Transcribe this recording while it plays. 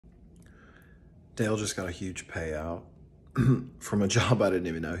Dale just got a huge payout from a job I didn't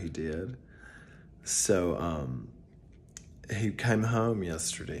even know he did. So he came home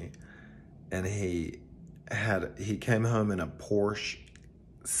yesterday, and he came home in a Porsche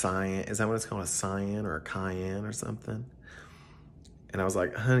Cayenne. Is that what it's called? A Cayenne or a Cayenne or something? And I was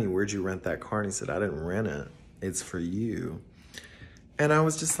like, honey, where'd you rent that car? And he said, I didn't rent it. It's for you. And I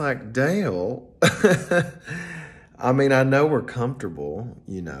was just like, Dale. I mean, I know we're comfortable.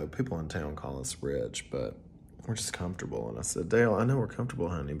 You know, people in town call us rich, but we're just comfortable. And I said, Dale, I know we're comfortable,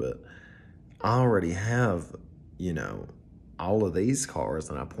 honey, but I already have, you know, all of these cars.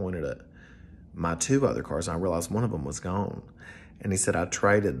 And I pointed at my 2 other cars, and I realized one of them was gone. And he said, I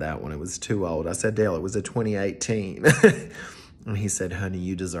traded that one. It was too old. I said, Dale, it was a 2018. And he said, honey,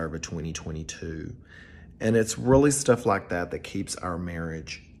 you deserve a 2022. And it's really stuff like that that keeps our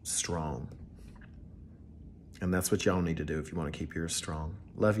marriage strong. And that's what y'all need to do if you want to keep yours strong.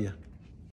 Love you.